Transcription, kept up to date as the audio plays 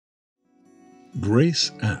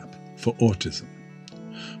Grace App for Autism,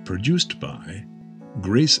 produced by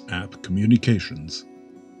Grace App Communications,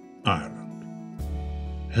 Ireland.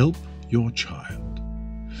 Help your child.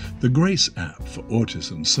 The Grace App for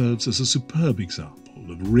Autism serves as a superb example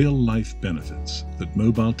of real-life benefits that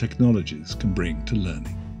mobile technologies can bring to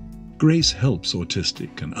learning. Grace helps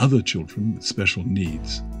autistic and other children with special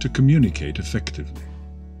needs to communicate effectively.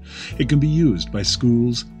 It can be used by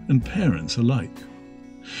schools and parents alike.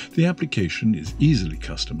 The application is easily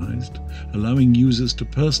customized, allowing users to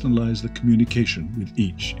personalize the communication with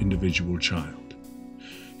each individual child.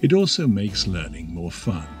 It also makes learning more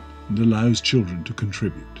fun and allows children to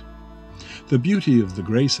contribute. The beauty of the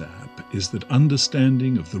Grace app is that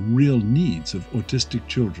understanding of the real needs of autistic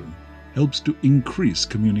children helps to increase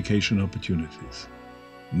communication opportunities.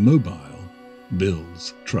 Mobile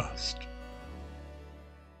builds trust.